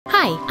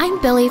Hi,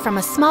 I'm Billy from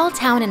a small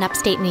town in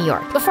upstate New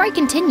York. Before I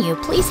continue,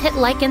 please hit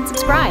like and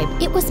subscribe.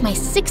 It was my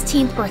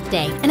 16th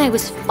birthday, and I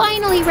was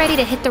finally ready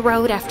to hit the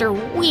road after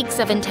weeks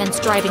of intense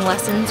driving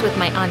lessons with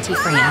my auntie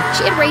Fran.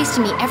 She had raised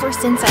me ever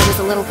since I was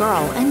a little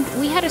girl, and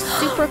we had a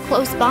super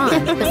close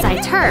bond.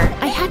 Besides her,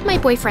 I had my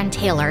boyfriend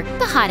Taylor,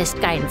 the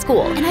hottest guy in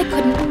school, and I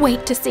couldn't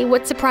wait to see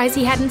what surprise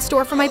he had in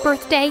store for my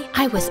birthday.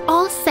 I was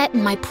all set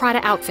in my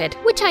Prada outfit,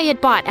 which I had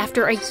bought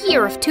after a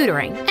year of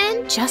tutoring,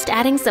 and just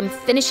adding some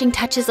finishing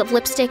touches of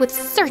lipstick with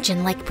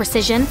surgeon-like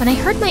precision when I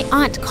heard my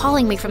aunt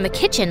calling me from the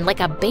kitchen like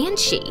a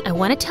banshee. I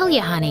want to tell you,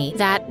 honey,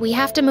 that we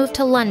have to move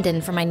to London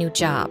for my new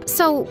job.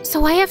 So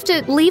I have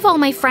to leave all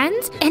my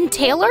friends? And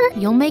Taylor?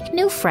 You'll make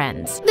new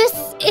friends. This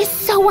is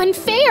so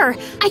unfair.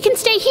 I can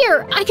stay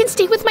here. I can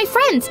stay with my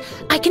friends.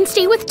 I can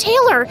stay with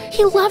Taylor.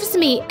 He loves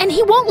me, and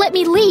he won't let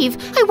me leave.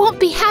 I won't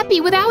be happy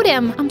without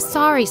him. I'm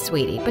sorry,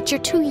 sweetie, but you're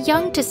too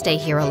young to stay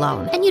here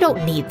alone, and you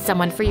don't need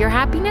someone for your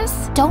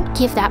happiness. Don't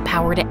give that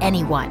power to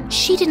anyone.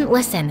 She didn't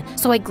listen,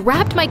 so I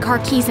grabbed my car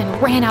keys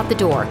and ran out the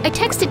door. I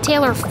texted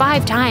Taylor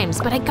 5 times,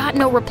 but I got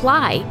no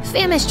reply.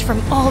 Famished from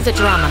all the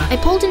drama, I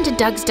pulled into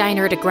Doug's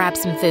Diner to grab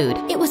some food.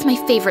 It was my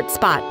favorite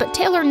spot, but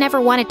Taylor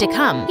never wanted to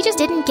come. He just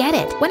didn't get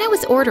it. When I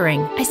was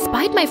ordering, I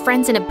spied my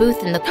friends in a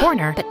booth in the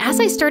corner, but as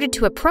I started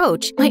to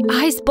approach, my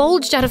eyes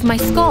bulged out of my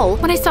skull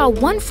when I saw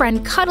one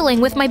friend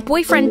cuddling with my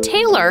boyfriend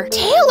Taylor.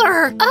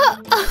 Taylor!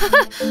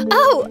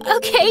 Oh,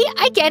 okay,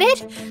 I get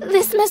it.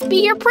 This must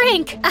be your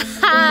prank.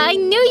 I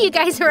knew you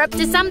guys were up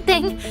to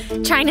something.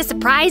 Trying to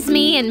surprise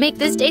me and make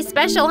this day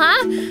special,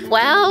 huh?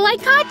 Well, I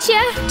caught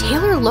ya.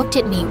 Taylor looked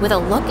at me with a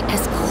look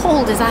as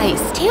cold as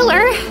ice.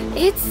 Taylor,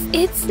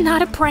 it's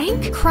not a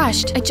prank?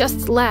 Crushed, I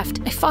just left.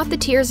 I fought the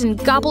tears and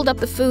gobbled up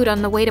the food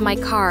on the way to my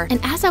car. And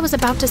as I was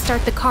about to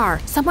start the car,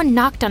 someone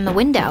knocked on the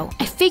window.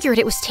 I figured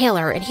it was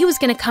Taylor and he was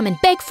gonna come and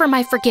beg for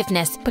my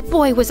forgiveness. But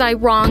boy, was I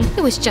wrong.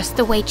 It was just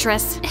the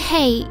waitress.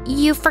 Hey,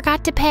 you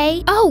forgot to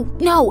pay? Oh,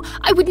 no,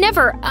 I would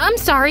never. I'm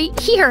sorry.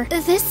 Here,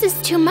 this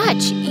is too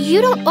much.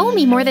 You don't owe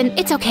me more than.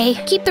 It's okay.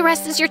 Keep the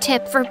rest as your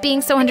tip for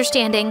being so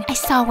understanding. I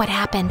saw what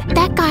happened.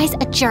 That guy's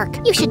a jerk.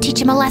 You should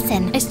teach him a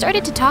lesson. I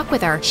started to talk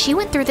with her. She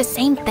went through the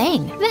same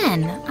thing.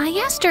 Then,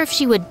 I asked her if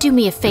she would do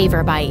me a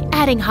favor by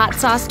adding hot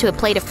sauce to a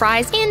plate of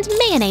fries and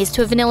mayonnaise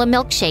to a vanilla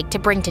milkshake to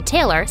bring to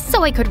Taylor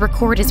so I could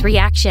record his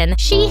reaction.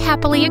 She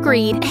happily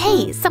agreed.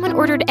 Hey, someone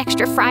ordered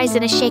extra fries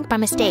in a shake by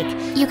mistake.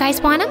 You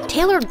guys want them?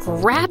 Taylor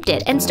grabbed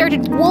it and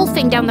started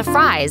wolfing down the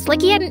fries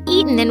like he hadn't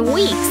eaten in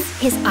weeks.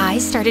 His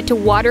eyes started to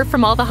water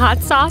from all the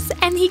hot sauce,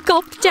 and he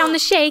gulped down the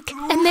shake,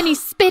 and then he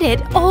spit it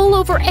all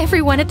over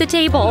everyone at the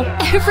table.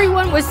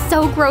 Everyone was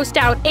so grossed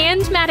out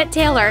and mad at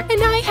Taylor,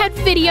 and I had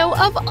video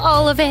of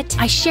all of it.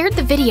 I shared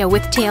the video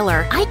with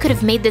Taylor. I could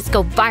have made this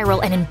go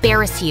viral and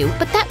embarrass you,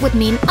 but that would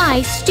mean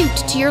I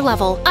stooped to your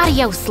level.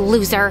 Adios,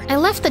 loser. I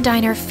left the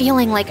diner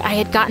feeling like I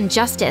had gotten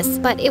justice,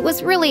 but it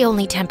was really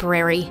only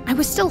temporary. I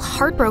was still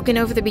heartbroken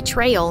over the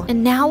betrayal,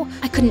 and now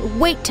I couldn't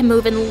wait to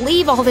move and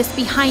leave all this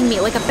behind me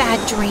like a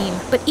bad dream.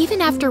 But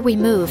even after we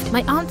moved,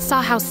 my aunt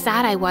saw how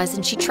sad I was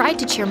and she tried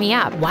to cheer me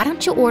up. Why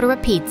don't you order a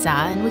pizza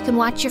and we can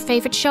watch your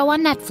favorite show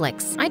on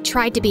Netflix? I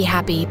tried to be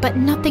happy, but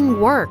nothing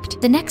worked.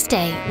 The next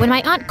day, when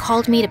my aunt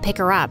called me to pick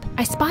her up,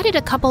 I spotted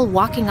a couple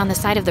walking on the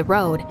side of the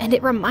road, and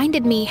it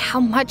reminded me how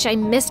much I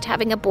missed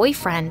having a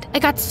boyfriend. I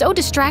got so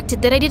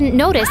distracted that I didn't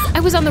notice I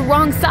was on the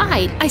wrong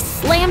side. I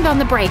slammed on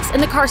the brakes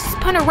and the car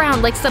spun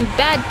around like some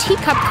bad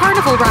teacup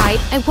carnival ride.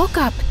 I woke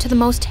up to the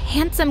most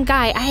handsome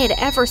guy I had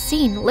ever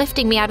seen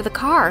lifting me out of the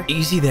car.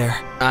 Easy there.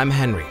 I'm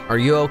Henry. Are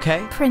you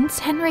okay? Prince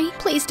Henry,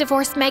 please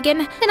divorce Meghan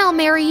and I'll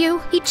marry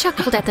you. He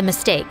chuckled at the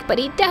mistake, but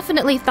he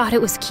definitely thought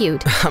it was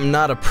cute. I'm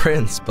not a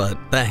prince, but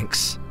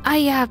thanks.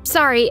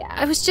 Sorry,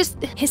 I was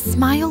just. His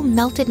smile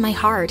melted my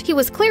heart. He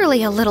was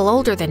clearly a little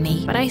older than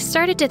me, but I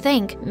started to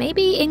think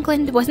maybe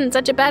England wasn't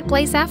such a bad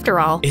place after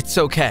all. It's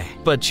okay,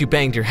 but you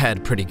banged your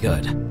head pretty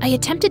good. I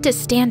attempted to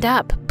stand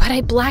up, but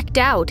I blacked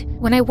out.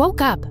 When I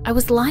woke up, I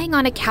was lying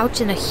on a couch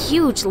in a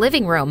huge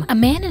living room. A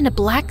man in a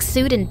black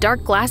suit and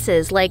dark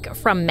glasses, like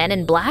from Men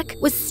in Black,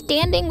 was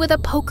standing with a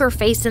poker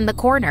face in the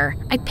corner.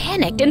 I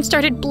panicked and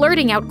started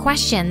blurting out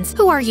questions.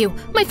 Who are you?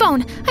 My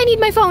phone! I need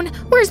my phone!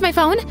 Where's my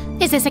phone?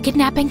 Is this a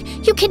kidnapping?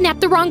 You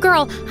kidnapped the wrong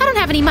girl. I don't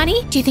have any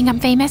money. Do you think I'm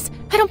famous?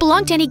 I don't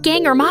belong to any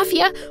gang or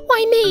mafia.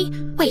 Why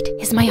me? Wait,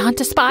 is my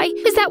aunt a spy?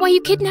 Is that why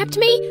you kidnapped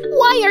me?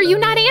 Why are you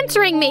not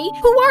answering me?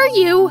 Who are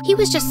you? He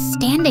was just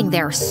standing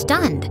there,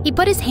 stunned. He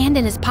put his hand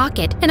in his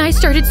pocket, and I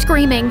started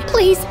screaming.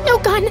 Please, no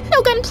gun,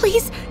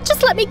 please.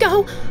 Just let me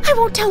go. I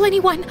won't tell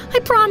anyone, I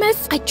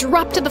promise. I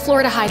dropped to the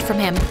floor to hide from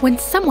him. When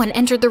someone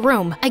entered the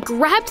room, I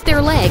grabbed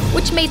their leg,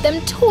 which made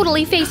them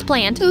totally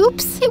faceplant.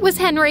 Oops, it was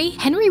Henry.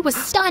 Henry was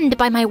stunned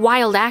by my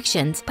wild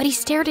actions, but he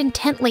stared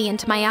intently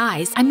into my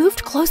eyes. I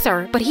moved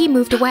closer, but he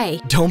moved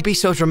away. Don't be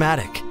so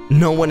dramatic.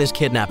 No one is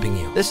kidnapping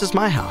you. This is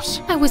my house.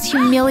 I was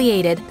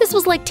humiliated. This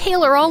was like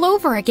Taylor all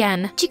over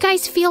again. Do you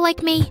guys feel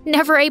like me?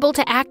 Never able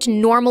to act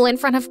normal in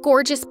front of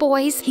gorgeous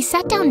boys? He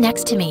sat down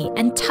next to me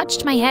and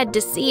touched my head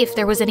to see if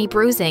there was any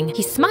bruising.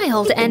 He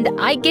smiled and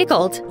I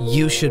giggled.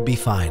 You should be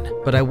fine,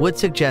 but I would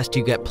suggest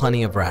you get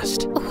plenty of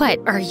rest. What,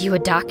 are you a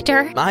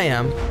doctor? I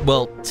am.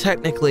 Well,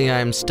 technically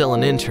I'm still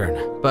an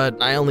intern, but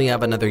I only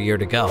have another year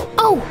to go.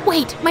 Oh,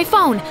 wait, my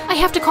phone. I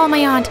have to call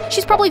my aunt.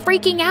 She's probably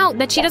freaking out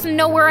that she doesn't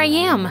know where I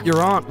am.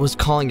 Your aunt was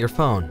calling your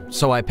phone,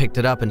 so I picked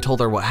it up and told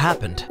her what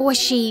happened. Was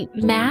she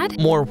mad?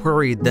 More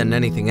worried than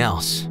anything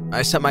else.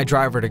 I sent my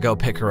driver to go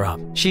pick her up.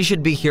 She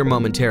should be here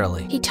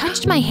momentarily. He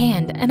touched my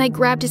hand and I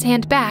grabbed his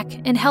hand back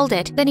and held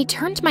it. Then he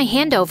turned my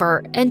hand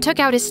over and took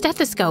out his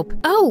stethoscope.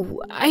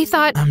 Oh, I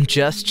thought… I'm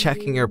just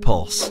checking your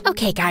pulse.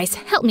 Okay, guys,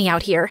 help me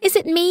out here. Is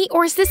it me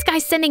or is this guy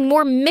sending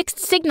more mixed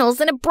signals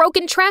than a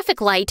broken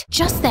traffic light?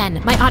 Just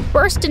then, my aunt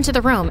burst into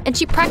the room and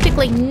she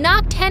practically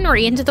knocked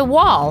Henry into the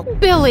wall.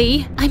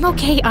 Billy! I'm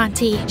okay,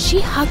 Auntie. She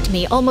hugged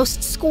me,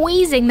 almost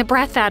squeezing the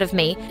breath out of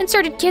me, and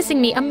started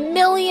kissing me a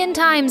million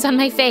times on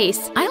my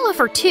face. I love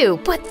her too,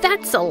 but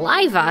that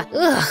saliva.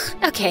 Ugh.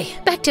 Okay,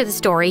 back to the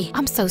story.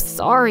 I'm so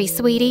sorry,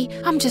 sweetie.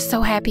 I'm just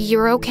so happy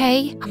you're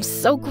okay. I'm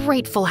so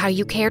grateful how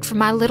you cared for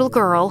my little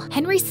girl.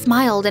 Henry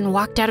smiled and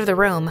walked out of the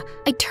room.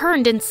 I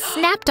turned and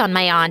snapped on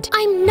my aunt.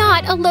 I'm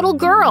not a little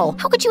girl.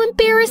 How could you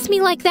embarrass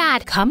me like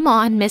that? Come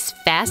on, Miss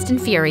Fast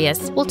and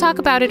Furious. We'll talk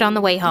about it on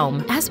the way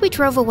home. As we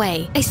drove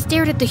away, I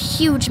stared at the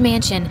huge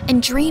mansion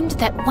and dreamed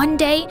that one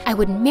day I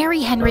would marry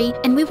Henry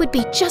and we would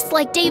be just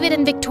like David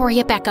and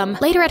Victoria Beckham.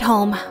 Later at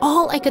home,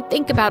 all I could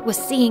think about was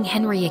seeing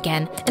Henry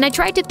again, and I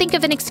tried to think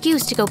of an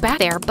excuse to go back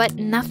there, but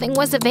nothing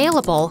was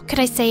available. Could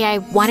I say I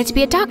wanted to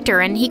be a doctor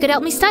and he could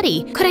help me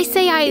study? Could I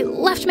say I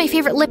left my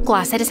favorite lip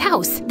gloss at his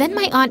house? Then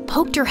my aunt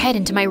poked her head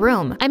into my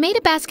room. I made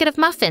a basket of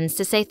muffins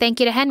to say thank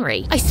you to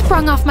Henry. I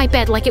sprung off my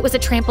bed like it was a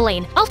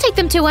trampoline. I'll take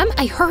them to him.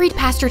 I hurried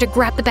past her to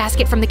grab the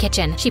basket from the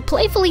kitchen. She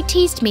playfully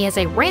teased me as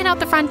I ran out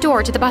the front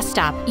door to the bus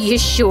stop. You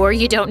sure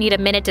you don't need a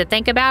minute to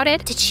think about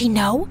it? Did she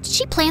know? Did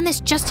she plan this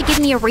just to give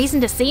me a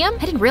reason to see him?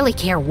 I didn't really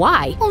care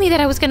why. Only that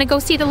I was gonna go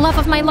see the love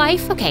of my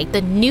life. Okay,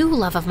 the new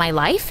love of my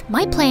life.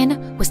 My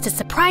plan was to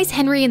surprise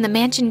Henry in the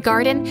mansion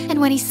garden, and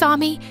when he saw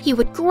me, he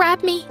would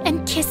grab me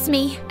and kiss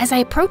me. As I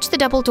approached the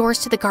double doors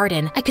to the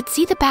garden, I could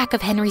see the back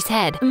of Henry's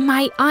head.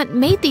 My aunt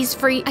made these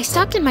free. I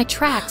stopped in my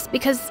tracks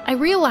because I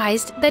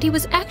realized that he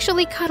was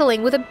actually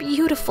cuddling with a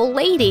beautiful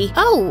lady.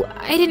 Oh,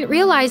 I didn't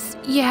realize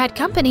you had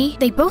company.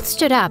 They both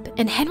stood up,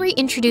 and Henry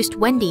introduced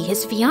Wendy,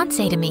 his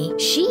fiancée, to me.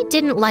 She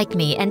didn't like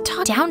me and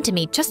talked down to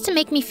me just to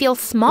make me feel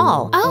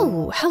small.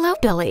 Oh, hello,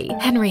 Billy.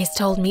 Henry has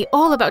told me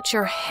all about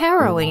your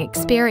harrowing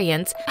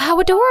experience. How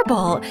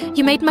adorable.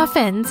 You made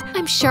muffins.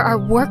 I'm sure our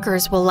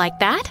workers will like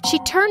that. She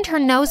turned her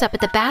nose up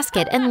at the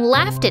basket and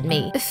laughed at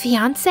me.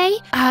 Fiancé?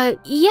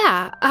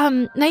 Yeah,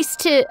 nice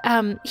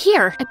to,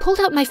 here. I pulled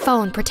out my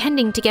phone,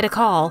 pretending to get a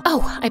call.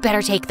 Oh, I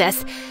better take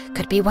this.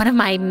 Could be one of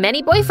my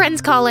many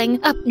boyfriends calling.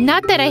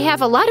 Not that I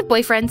have a lot of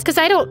boyfriends, because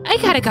I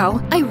gotta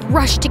go. I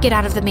rushed to get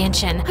out of the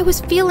mansion. I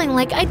was feeling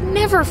like I'd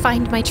never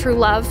find my true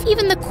love.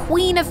 Even the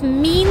queen of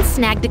mean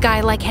snagged a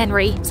guy like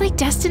Henry. Was I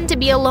destined to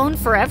be alone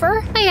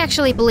forever? I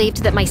actually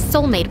believed that my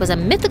soulmate was a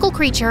mythical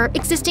creature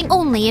existing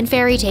only in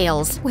fairy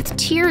tales. With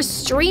tears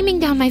streaming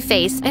down my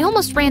face, I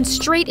almost ran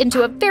straight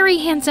into a very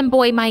handsome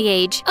boy my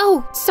age.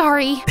 Oh,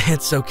 sorry.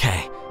 It's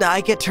okay.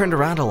 I get turned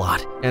around a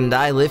lot, and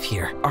I live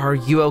here. Are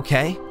you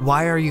okay?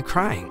 Why are you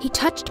crying? He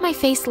touched my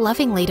face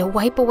lovingly to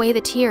wipe away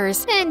the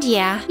tears. And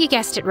yeah, you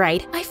guessed it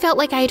right. I felt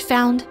like I had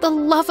found the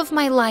love of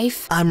my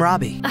life. I'm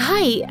Robbie.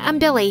 Hi, I'm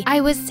Billy.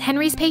 I was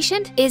Henry's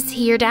patient. Is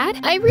he your dad?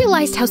 I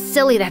realized how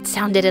silly that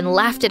sounded and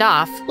laughed it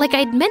off, like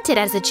I'd meant it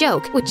as a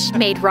joke, which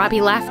made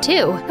Robbie laugh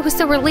too. I was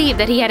so relieved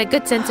that he had a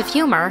good sense of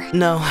humor.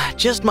 No,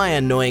 just my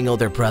annoying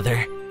older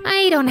brother.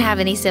 I don't have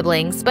any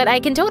siblings, but I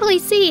can totally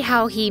see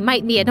how he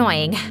might be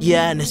annoying.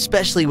 Yeah, and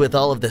especially with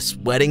all of this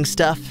wedding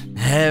stuff.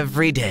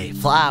 Every day,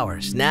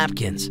 flowers,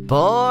 napkins.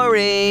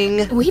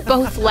 Boring. We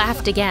both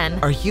laughed again.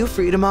 Are you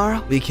free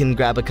tomorrow? We can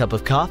grab a cup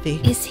of coffee.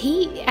 Is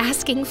he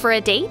asking for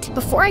a date?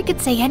 Before I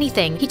could say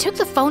anything, he took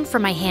the phone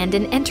from my hand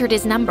and entered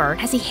his number.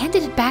 As he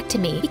handed it back to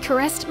me, he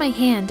caressed my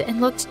hand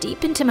and looked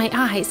deep into my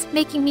eyes,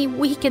 making me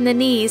weak in the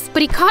knees.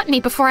 But he caught me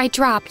before I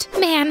dropped.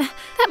 Man,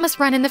 that must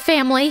run in the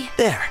family.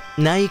 There.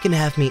 Now you can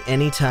have me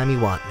anytime you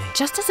want me.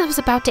 Just as I was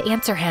about to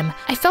answer him,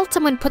 I felt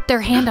someone put their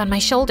hand on my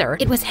shoulder.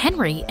 It was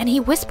Henry, and he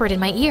whispered in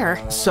my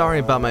ear. Sorry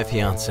about my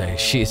fiancée.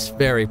 She's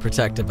very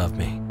protective of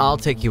me. I'll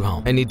take you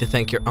home. I need to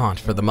thank your aunt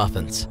for the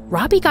muffins.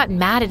 Robbie got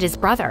mad at his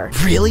brother.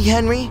 Really,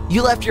 Henry?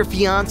 You left your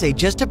fiancée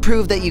just to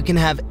prove that you can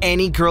have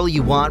any girl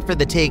you want for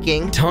the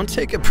taking? Don't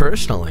take it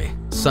personally.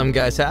 Some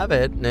guys have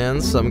it,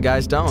 and some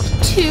guys don't.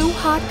 Two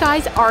hot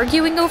guys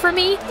arguing over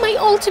me? My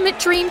ultimate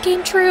dream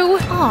came true.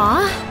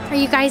 Aw. Are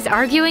you guys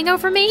arguing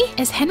over me?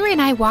 As Henry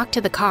and I walked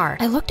to the car,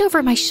 I looked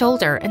over my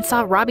shoulder and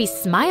saw Robbie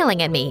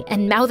smiling at me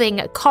and mouthing,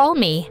 "Call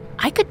me."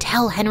 I could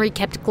tell Henry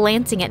kept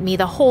glancing at me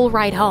the whole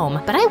ride home,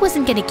 but I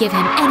wasn't gonna give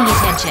him any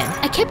attention.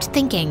 I kept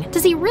thinking,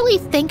 does he really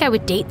think I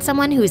would date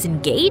someone who's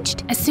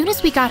engaged? As soon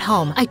as we got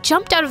home, I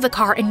jumped out of the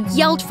car and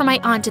yelled for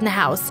my aunt in the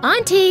house,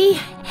 "Auntie,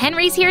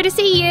 Henry's here to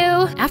see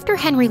you." After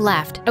Henry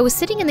left, I was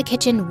sitting in the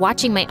kitchen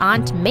watching my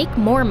aunt make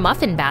more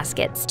muffin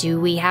baskets.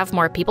 Do we have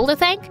more people to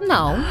thank?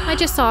 No, I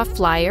just saw a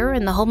flyer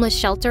and the homeless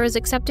shelter is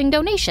accepting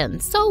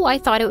donations, so I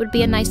thought it would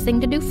be a nice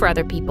thing to do for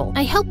other people.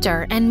 I helped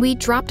her and we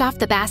dropped off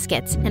the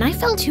baskets, and I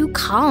felt too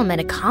calm and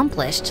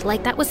accomplished,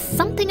 like that was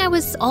something I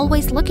was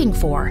always looking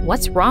for.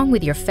 What's wrong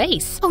with your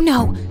face? Oh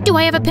no, do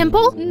I have a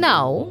pimple?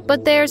 No,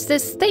 but there's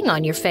this thing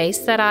on your face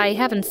that I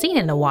haven't seen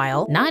in a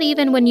while, not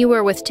even when you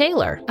were with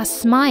Taylor. A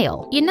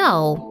smile. You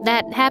know,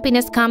 that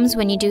happiness comes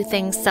when you do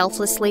things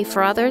selflessly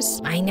for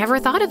others. I never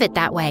thought of it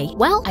that way.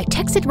 Well, I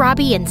texted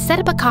Robbie and set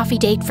up a coffee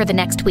date for the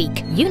next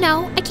week. You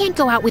know, I can't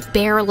go out with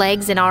bare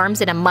legs and arms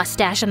and a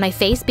mustache on my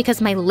face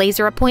because my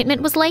laser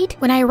appointment was late.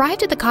 When I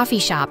arrived at the coffee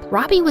shop,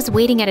 Robbie was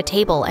waiting at a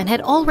table and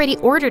had already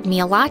ordered me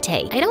a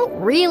latte. I don't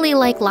really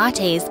like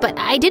lattes, but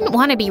I didn't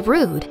want to be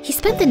rude. He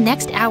spent the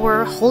next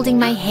hour holding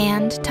my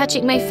hand,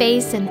 touching my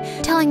face, and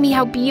telling me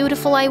how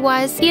beautiful I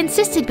was. He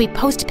insisted we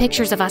post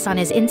pictures of us on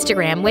his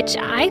Instagram, which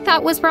I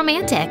thought was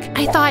romantic.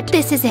 I thought,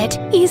 this is it.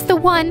 He's the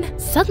one.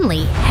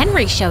 Suddenly,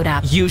 Henry showed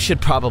up. You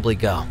should probably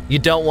go. You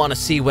don't want to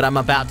see what I'm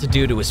about to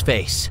do to his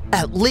face.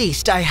 At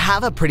least I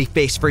have a pretty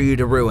face for you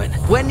to ruin.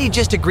 Wendy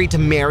just agreed to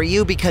marry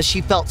you because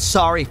she felt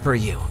sorry for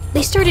you.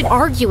 They started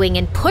arguing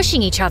and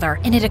pushing each other,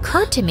 and it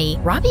occurred to me,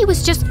 Robbie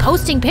was just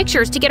posting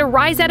pictures to get a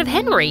rise out of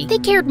Henry. They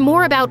cared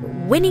more about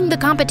winning the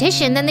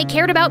competition than they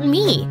cared about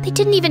me. They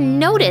didn't even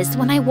notice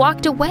when I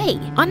walked away.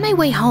 On my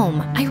way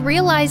home, I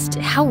realized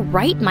how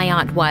right my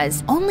aunt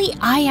was. Only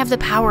I have the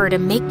power to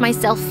make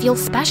myself feel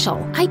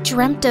special. I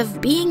dreamt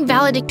of being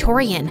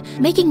valedictorian,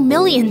 making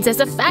millions as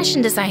a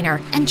fashion designer,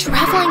 and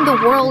traveling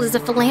the world as a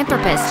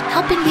philanthropist,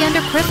 helping the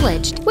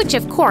underprivileged, which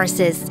of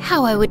course is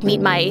how I would meet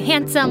my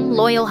handsome,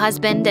 loyal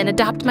husband and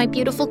adopt my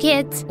beautiful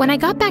kids. When I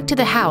got back to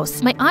the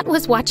house, my aunt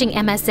was watching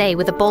MSA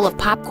with a bowl of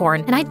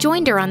popcorn, and I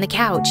joined her on the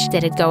couch.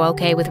 Did it go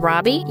okay with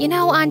Robbie? You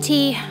know,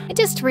 Auntie, I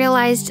just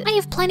realized I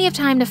have plenty of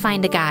time to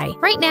find a guy.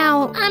 Right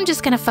now, I'm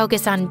just gonna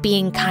focus on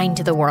being kind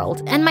to the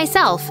world, and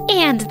myself,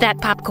 and that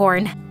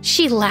popcorn.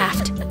 She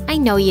laughed. I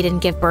know you didn't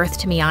give birth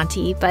to me,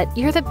 Auntie, but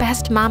you're the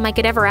best mom I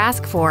could ever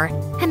ask for,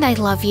 and I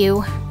love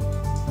you.